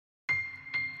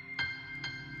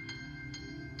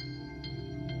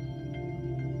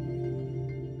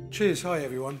Cheers, hi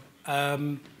everyone,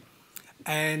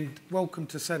 and welcome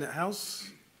to Senate House.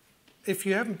 If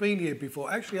you haven't been here before,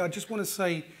 actually I just want to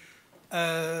say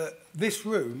this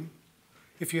room,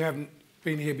 if you haven't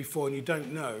been here before and you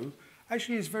don't know,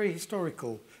 actually is very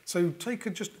historical. So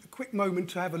take just a quick moment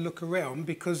to have a look around,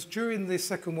 because during the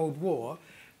Second World War,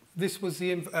 this was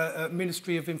the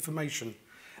Ministry of Information,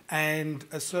 and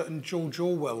a certain George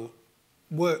Orwell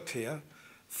worked here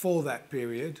for that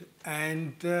period,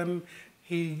 and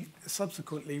he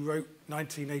subsequently wrote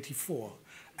 1984,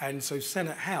 and so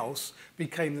Senate House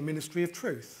became the Ministry of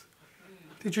Truth.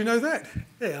 Did you know that?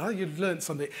 Yeah, you've learned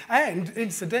something. And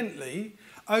incidentally,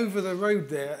 over the road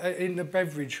there in the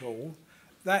beverage hall,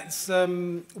 that's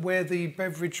where the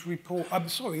beverage report,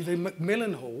 the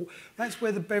Macmillan Hall, that's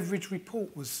where the beverage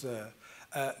report was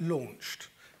launched.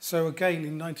 So again,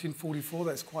 in 1944,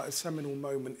 that's quite a seminal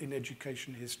moment in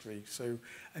education history. So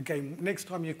again, next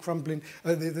time you're crumbling,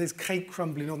 there's cake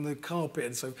crumbling on the carpet,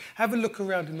 and so have a look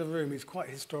around in the room. It's quite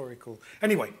historical.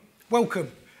 Anyway,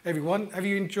 welcome, everyone. Have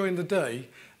you enjoyed the day?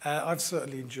 I've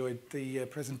certainly enjoyed the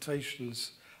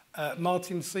presentations.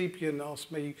 Martin Sepian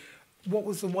asked me, what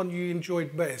was the one you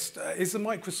enjoyed best? Is the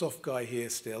Microsoft guy here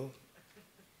still?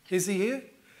 Is he here?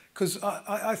 Because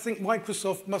I think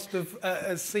Microsoft must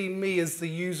have seen me as the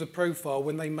user profile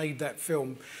when they made that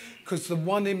film. Because the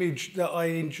one image that I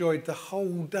enjoyed the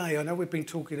whole day, I know we've been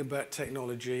talking about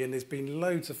technology and there's been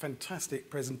loads of fantastic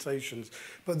presentations,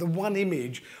 but the one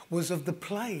image was of the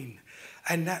plane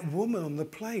and that woman on the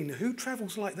plane. Who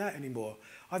travels like that anymore?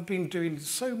 I've been doing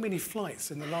so many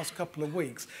flights in the last couple of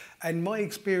weeks, and my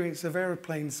experience of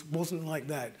aeroplanes wasn't like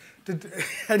that.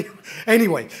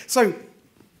 Anyway, so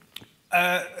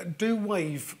do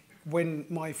wave when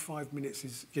my 5 minutes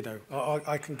is,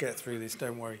 I can get through this,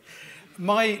 don't worry.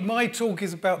 My talk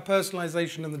is about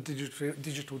personalisation and the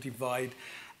digital divide,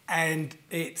 and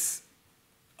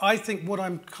I think what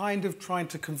I'm kind of trying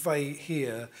to convey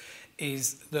here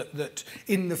is that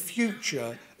in the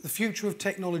future of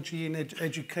technology in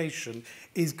education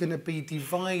is going to be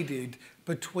divided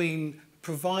between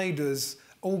providers,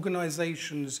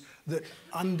 organisations that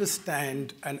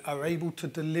understand and are able to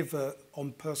deliver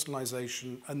on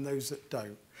personalisation and those that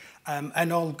don't.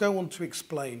 And I'll go on to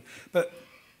explain. But,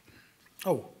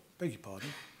 oh, beg your pardon.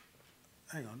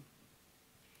 Hang on.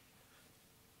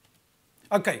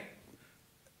 Okay.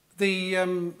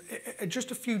 Just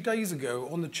a few days ago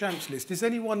on the champs list, is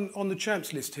anyone on the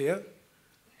champs list here?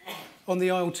 On the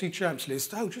ILT champs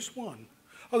list? Oh, just one.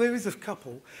 Oh, there is a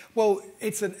couple. Well,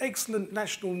 it's an excellent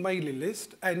national mailing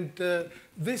list, and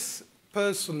this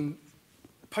person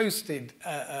posted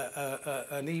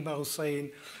an email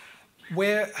saying,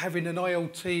 we're having an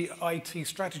ILT IT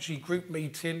strategy group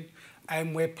meeting,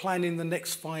 and we're planning the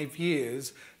next 5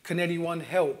 years. Can anyone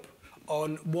help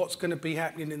on what's going to be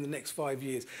happening in the next 5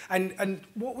 years? And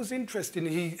what was interesting,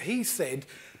 he said,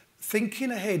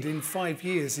 thinking ahead in 5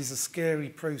 years is a scary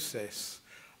process.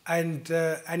 And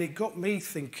it got me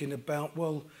thinking about,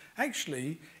 well,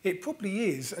 actually, it probably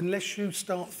is, unless you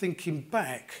start thinking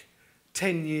back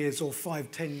 10 years or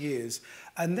 10 years,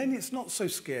 and then it's not so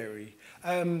scary.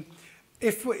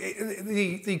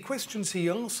 The questions he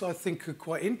asks, I think, are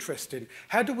quite interesting.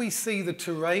 How do we see the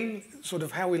terrain? Sort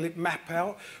of how will it map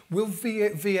out? Will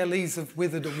VLEs have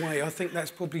withered away? I think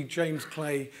that's probably James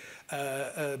Clay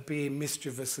being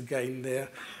mischievous again there,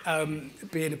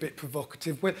 being a bit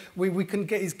provocative. We can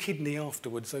get his kidney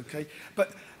afterwards, okay?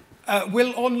 But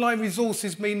will online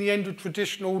resources mean the end of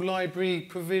traditional library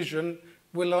provision?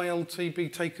 Will ILT be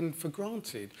taken for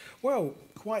granted? Well,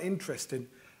 quite interesting.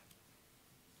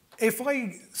 If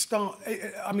I start,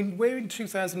 I mean, we're in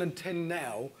 2010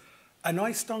 now, and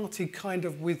I started kind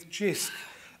of with JISC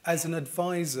as an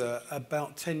advisor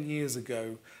about 10 years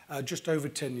ago, just over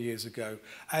 10 years ago.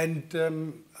 And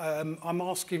I'm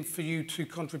asking for you to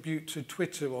contribute to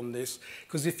Twitter on this,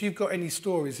 because if you've got any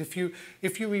stories, if you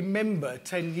remember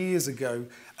 10 years ago,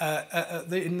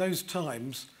 in those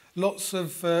times, lots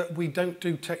of, we don't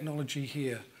do technology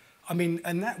here. I mean,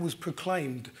 and that was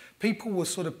proclaimed. People were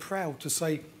sort of proud to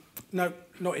say, no,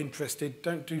 not interested,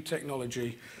 don't do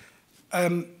technology.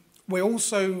 We're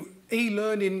also,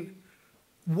 e-learning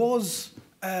was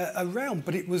around,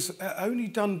 but it was only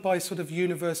done by sort of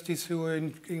universities who were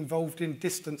involved in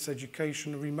distance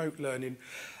education and remote learning.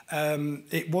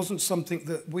 It wasn't something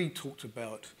that we talked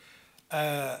about,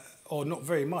 or not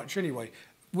very much anyway.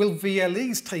 Will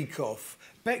VLEs take off?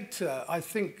 Bector, I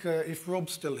think, if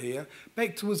Rob's still here,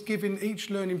 Bector was giving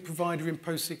each learning provider in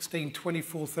post-16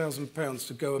 £24,000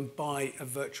 to go and buy a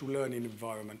virtual learning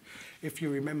environment, if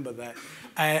you remember that.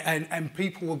 And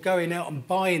people were going out and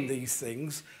buying these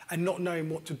things and not knowing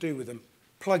what to do with them.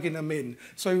 plugging them in.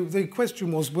 So the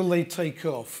question was, will they take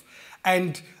off?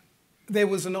 And there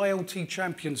was an ILT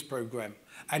Champions program,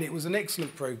 and it was an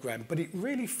excellent program, but it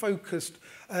really focused,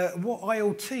 what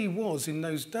ILT was in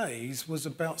those days was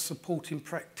about supporting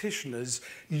practitioners'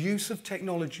 use of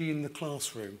technology in the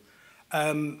classroom.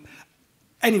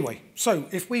 Anyway, so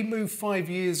if we move 5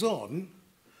 years on,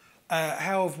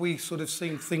 how have we sort of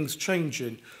seen things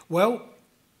changing? Well,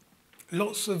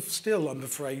 lots of still, I'm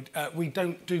afraid, we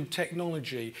don't do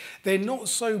technology. They're not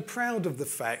so proud of the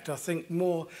fact, I think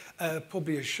more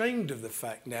probably ashamed of the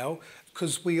fact now,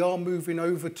 because we are moving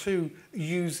over to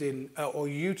using or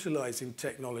utilising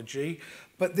technology,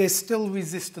 but there's still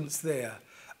resistance there.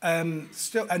 And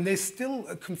there's still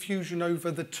a confusion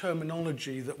over the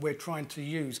terminology that we're trying to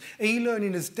use.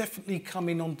 E-learning has definitely come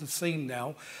in on the scene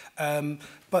now,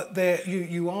 but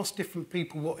you ask different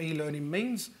people what e-learning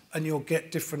means, and you'll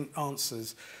get different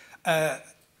answers.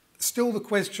 Still the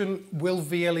question, will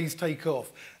VLEs take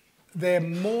off? They're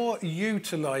more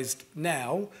utilised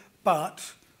now,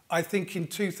 but I think in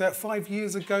 5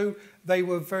 years ago, they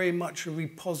were very much a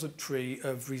repository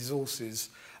of resources.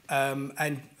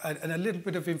 And a little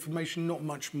bit of information, not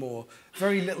much more.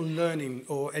 Very little learning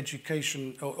or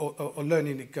education or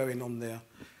learning going on there.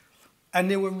 And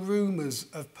there were rumours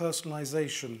of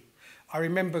personalisation. I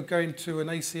remember going to an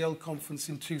ACL conference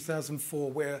in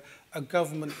 2004 where a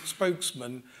government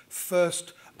spokesman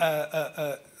first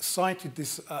cited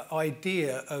this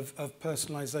idea of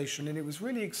personalisation, and it was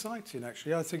really exciting,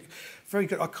 actually. I think very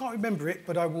good. I can't remember it,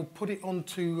 but I will put it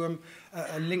onto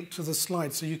a link to the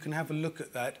slide so you can have a look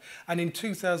at that. And in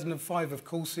 2005, of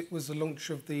course, it was the launch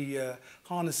of the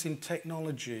harnessing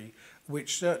technology,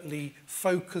 which certainly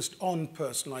focused on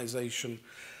personalisation.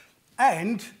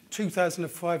 And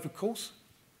 2005, of course,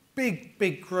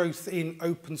 big growth in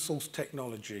open source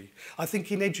technology. I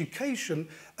think in education,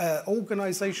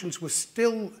 organisations were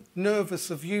still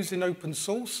nervous of using open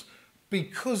source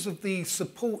because of the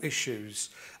support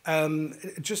issues.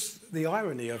 Just the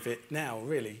irony of it now,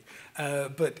 really.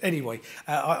 But anyway,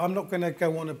 I'm not going to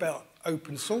go on about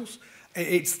open source.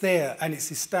 It's there and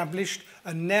it's established.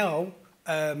 And now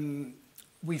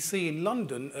we see in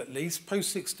London, at least,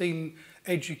 post-16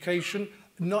 education,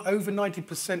 not over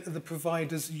 90% of the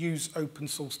providers use open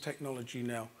source technology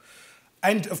now.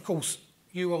 And of course,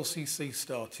 Ulcc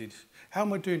started. How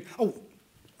am I doing?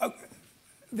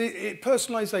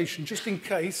 Personalisation, just in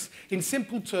case, in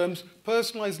simple terms,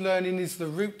 personalised learning is the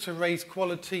route to raise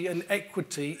quality and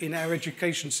equity in our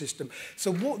education system.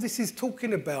 So what this is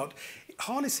talking about,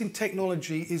 harnessing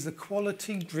technology is a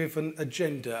quality-driven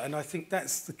agenda, and I think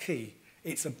that's the key.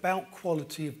 It's about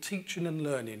quality of teaching and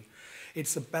learning.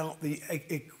 It's about the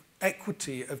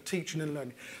equity of teaching and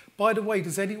learning. By the way,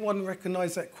 does anyone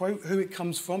recognise that quote, who it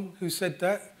comes from, who said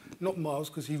that? Not Miles,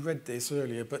 because he read this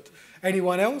earlier, but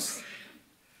anyone else?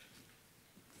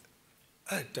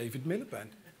 David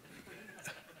Miliband.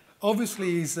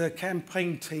 Obviously, his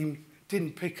campaign team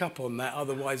didn't pick up on that,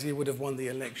 otherwise he would have won the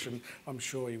election. I'm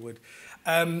sure he would.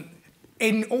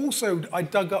 Also, I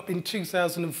dug up in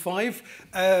 2005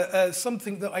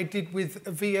 something that I did with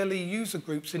VLE user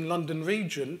groups in London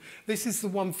region. This is the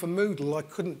one for Moodle. I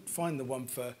couldn't find the one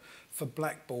for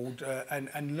Blackboard and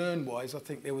LearnWise. I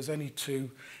think there was only 2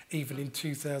 even in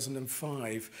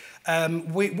 2005.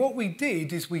 What we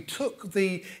did is we took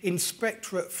the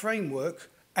inspectorate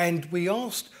framework and we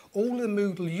asked all the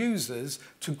Moodle users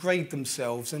to grade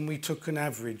themselves, and we took an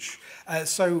average.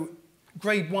 So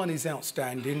grade 1 is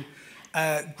outstanding.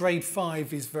 Grade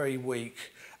 5 is very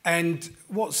weak. And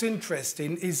what's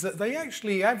interesting is that they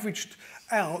actually averaged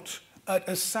out at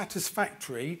a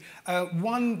satisfactory.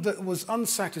 One that was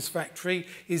unsatisfactory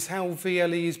is how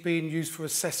VLE is being used for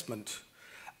assessment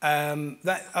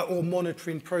or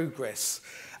monitoring progress.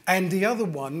 And the other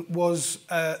one was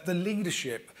the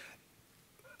leadership.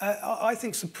 I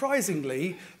think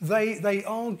surprisingly, they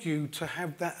argued to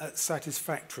have that at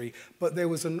satisfactory, but there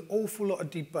was an awful lot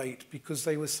of debate because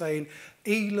they were saying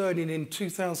e-learning in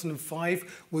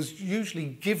 2005 was usually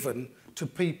given to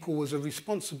people as a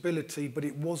responsibility, but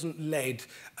it wasn't led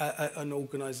at an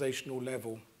organisational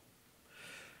level.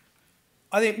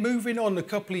 I think moving on a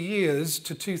couple of years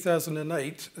to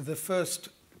 2008, the first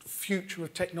Future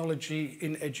of Technology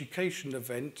in Education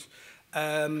event,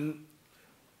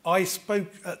 I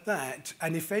spoke at that,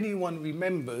 and if anyone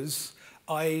remembers,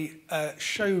 I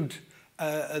showed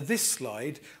this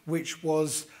slide, which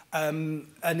was an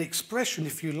expression,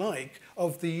 if you like,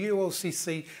 of the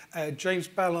Ulcc. James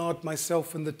Ballard,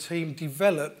 myself and the team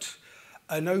developed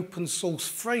an open source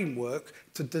framework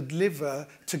to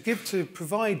give to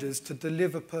providers to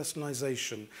deliver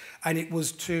personalisation. And it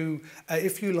was to,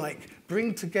 if you like,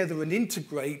 bring together and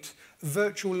integrate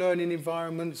virtual learning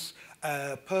environments,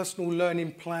 personal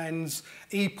learning plans,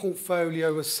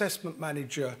 e-portfolio, assessment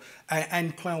manager,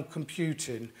 and cloud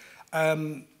computing.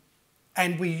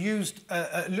 And we used,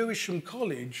 Lewisham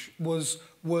College was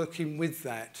working with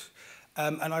that.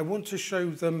 And I want to show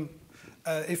them,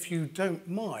 if you don't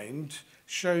mind,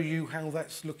 show you how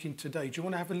that's looking today. Do you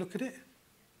want to have a look at it?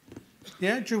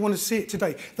 Yeah, do you want to see it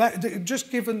today?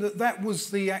 Just given that that was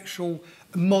the actual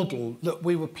model that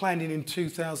we were planning in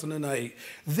 2008,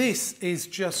 this is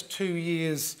just 2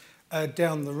 years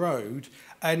down the road,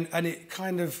 and it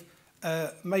kind of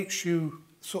makes you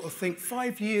sort of think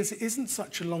 5 years isn't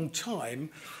such a long time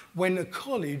when a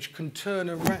college can turn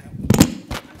around.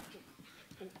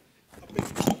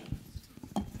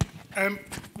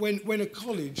 When a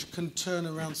college can turn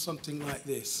around something like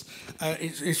this,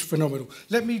 it's phenomenal.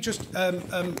 Let me just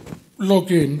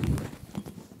log in.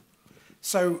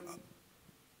 So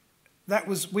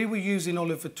we were using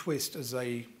Oliver Twist as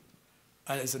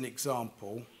an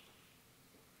example.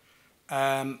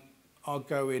 I'll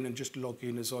go in and just log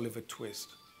in as Oliver Twist.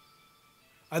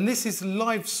 And this is a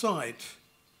live site.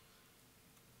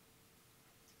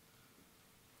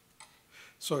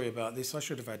 Sorry about this. I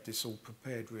should have had this all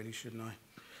prepared, really, shouldn't I?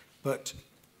 But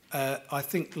I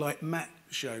think, like Matt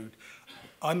showed,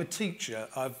 I'm a teacher.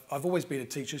 I've always been a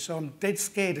teacher, so I'm dead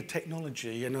scared of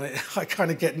technology, and I kind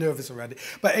of get nervous around it.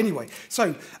 But anyway,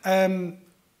 so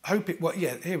hope it. Well,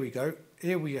 yeah, here we go.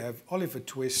 Here we have Oliver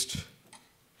Twist,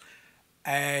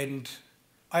 and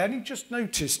I only just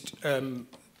noticed. I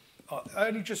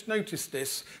only just noticed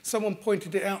this. Someone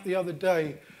pointed it out the other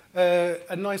day.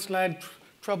 A nice lad,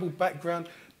 troubled background,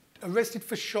 arrested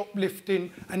for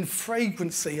shoplifting and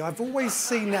fragrancy. I've always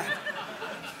seen that.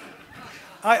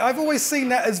 I've always seen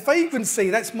that as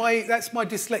vagrancy. That's my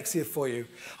dyslexia for you.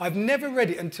 I've never read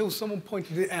it until someone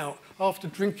pointed it out after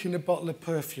drinking a bottle of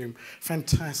perfume.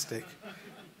 Fantastic.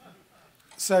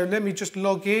 So let me just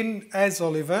log in as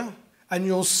Oliver, and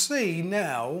you'll see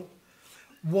now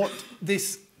what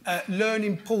this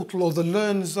learning portal or the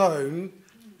Learn Zone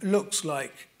looks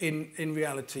like in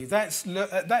reality. That's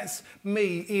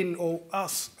me in, or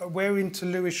us, we're into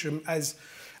Lewisham as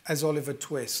Oliver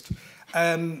Twist.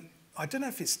 I don't know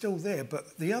if it's still there,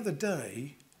 but the other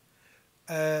day,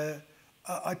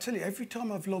 I tell you, every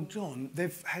time I've logged on,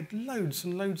 they've had loads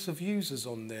and loads of users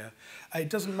on there. It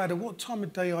doesn't matter what time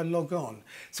of day I log on.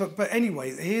 So, but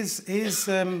anyway, here's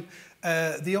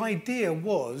the idea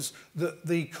was that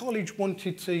the college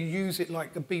wanted to use it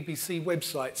like a BBC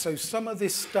website. So some of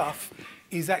this stuff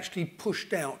is actually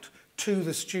pushed out to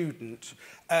the student,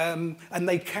 and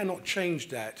they cannot change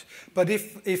that. But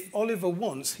if Oliver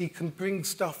wants, he can bring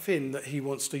stuff in that he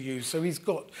wants to use. So he's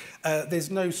got, there's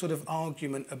no sort of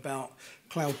argument about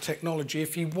cloud technology.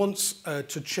 If he wants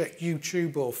to check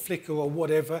YouTube or Flickr or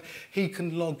whatever, he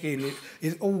can log in.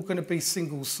 It's all going to be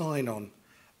single sign-on.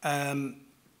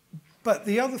 But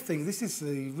the other thing, this is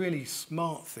the really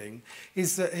smart thing,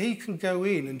 is that he can go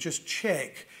in and just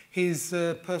check his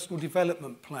personal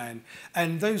development plan.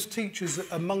 And those teachers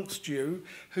amongst you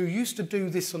who used to do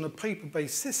this on a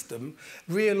paper-based system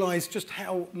realise just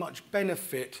how much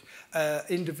benefit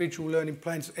individual learning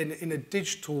plans in a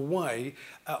digital way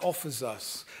offers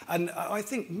us. And I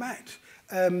think Matt,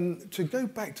 to go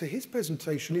back to his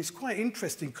presentation, it's quite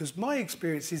interesting because my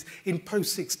experiences in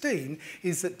post-16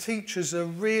 is that teachers are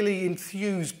really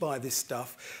enthused by this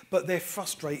stuff, but they're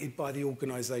frustrated by the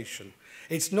organisation.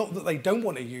 It's not that they don't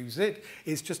want to use it,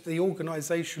 it's just the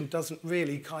organisation doesn't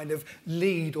really kind of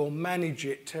lead or manage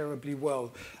it terribly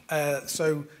well.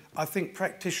 So I think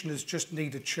practitioners just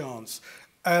need a chance.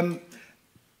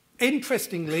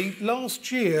 Interestingly,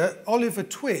 last year, Oliver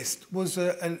Twist was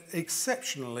an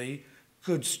exceptionally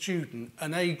good student,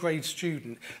 an A-grade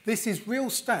student. This is real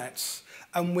stats,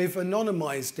 and we've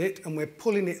anonymised it, and we're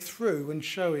pulling it through and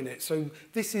showing it. So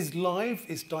this is live,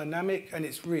 it's dynamic, and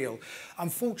it's real.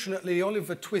 Unfortunately,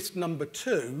 Oliver Twist number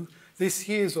 2, this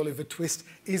year's Oliver Twist,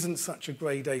 isn't such a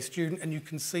grade A student, and you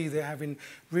can see they're having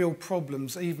real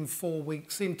problems, even 4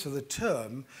 weeks into the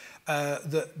term,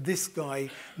 that this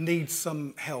guy needs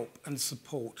some help and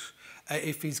support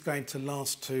if he's going to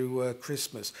last to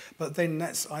Christmas. But then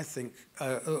that's, I think,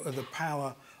 the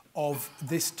power of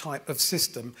this type of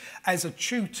system. As a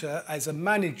tutor, as a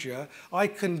manager, I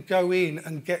can go in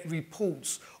and get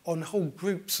reports on whole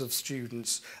groups of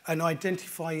students and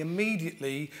identify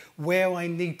immediately where I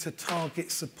need to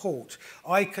target support.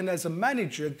 I can, as a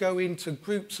manager, go into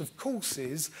groups of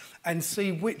courses and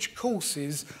see which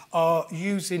courses are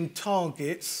using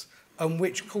targets and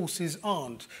which courses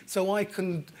aren't. So I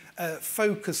can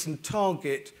focus and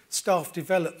target staff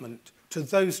development to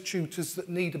those tutors that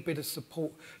need a bit of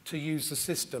support to use the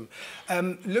system.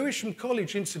 Lewisham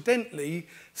College, incidentally,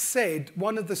 said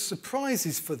one of the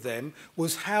surprises for them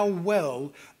was how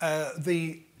well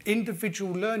the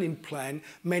individual learning plan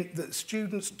meant that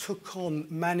students took on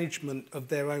management of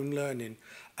their own learning.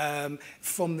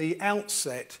 From the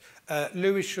outset,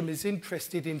 Lewisham is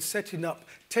interested in setting up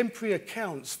temporary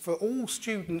accounts for all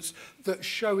students that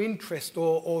show interest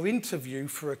or interview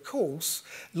for a course,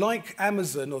 like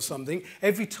Amazon or something.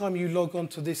 Every time you log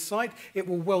onto this site, it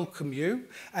will welcome you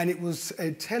and it will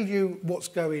tell you what's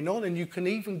going on, and you can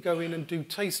even go in and do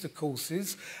taster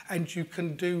courses, and you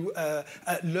can do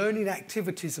learning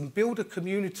activities and build a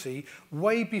community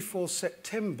way before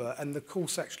September and the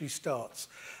course actually starts.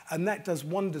 And that does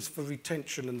wonders for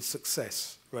retention and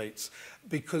success rates,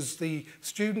 because the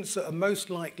students that are most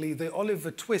likely, the Oliver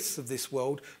Twists of this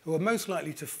world, who are most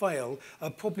likely to fail, are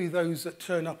probably those that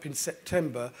turn up in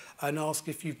September and ask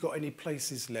if you've got any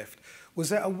places left. Was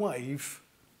that a wave?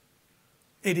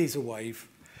 It is a wave.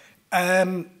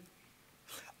 I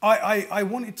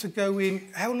wanted to go in.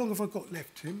 How long have I got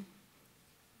left, Tim?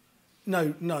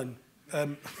 No, none.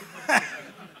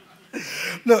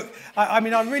 Look, I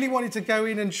mean, I really wanted to go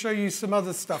in and show you some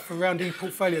other stuff around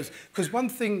e-portfolios, because one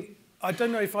thing, I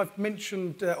don't know if I've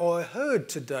mentioned or heard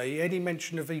today any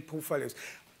mention of e-portfolios.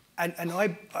 And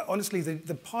I honestly,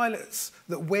 the pilots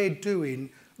that we're doing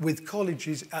with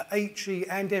colleges at HE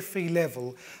and FE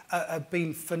level have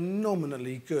been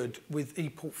phenomenally good with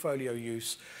e-portfolio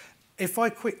use. If I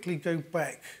quickly go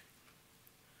back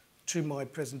to my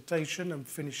presentation and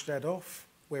finish that off,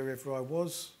 wherever I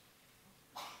was.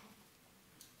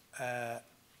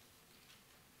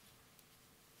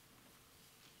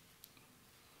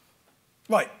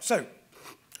 Right, so,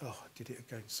 oh, I did it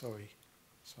again, sorry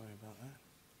about that.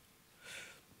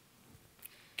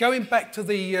 Going back to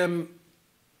the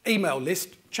email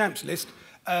list, Champ's list,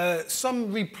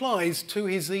 some replies to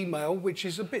his email, which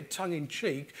is a bit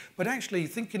tongue-in-cheek, but actually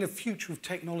thinking of future of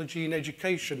technology in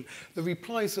education, the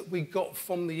replies that we got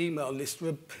from the email list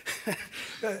were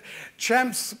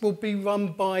Champs will be run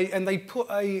by, and they put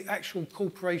a actual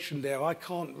corporation there. I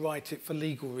can't write it for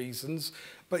legal reasons,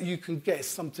 but you can guess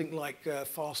something like a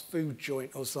fast food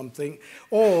joint or something.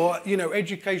 Or, you know,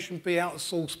 education be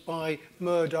outsourced by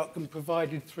Murdoch and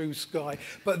provided through Sky.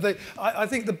 But I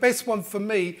think the best one for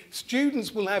me,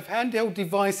 students will have handheld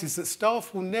devices that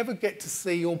staff will never get to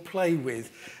see or play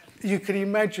with. You can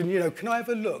imagine, you know, can I have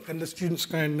a look? And the students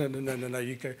going, no,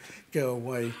 you go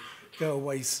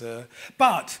away, sir.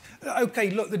 But,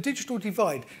 okay, look, the digital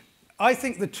divide. I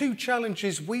think the two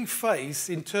challenges we face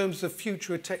in terms of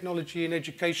future of technology in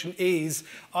education is,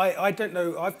 I don't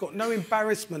know, I've got no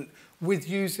embarrassment with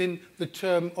using the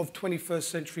term of 21st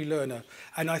century learner.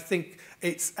 And I think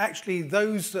it's actually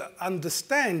those that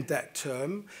understand that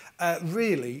term,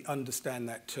 really understand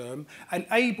that term, and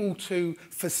able to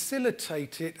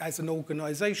facilitate it as an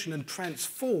organisation and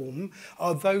transform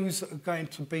are those that are going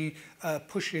to be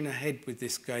pushing ahead with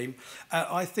this game.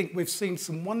 I think we've seen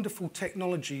some wonderful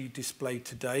technology displayed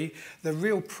today. The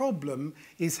real problem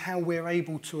is how we're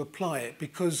able to apply it,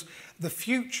 because the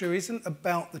future isn't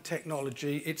about the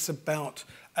technology, it's about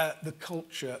the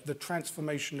culture, the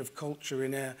transformation of culture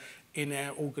in our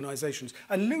organisations.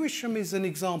 And Lewisham is an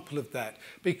example of that,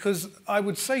 because I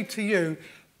would say to you,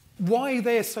 why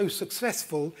they're so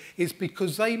successful is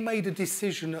because they made a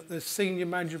decision at the senior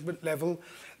management level.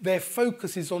 Their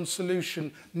focus is on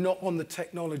solution, not on the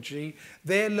technology.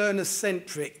 They're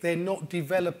learner-centric, they're not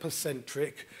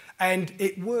developer-centric, and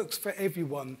it works for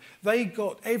everyone. They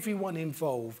got everyone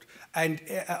involved. And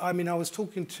I mean, I was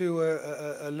talking to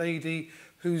a lady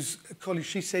whose college,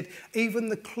 she said, even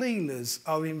the cleaners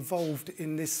are involved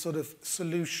in this sort of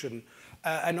solution.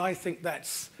 And I think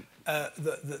that's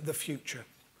the future.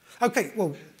 Okay,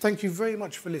 well, thank you very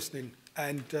much for listening,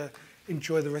 and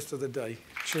enjoy the rest of the day.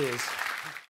 Cheers.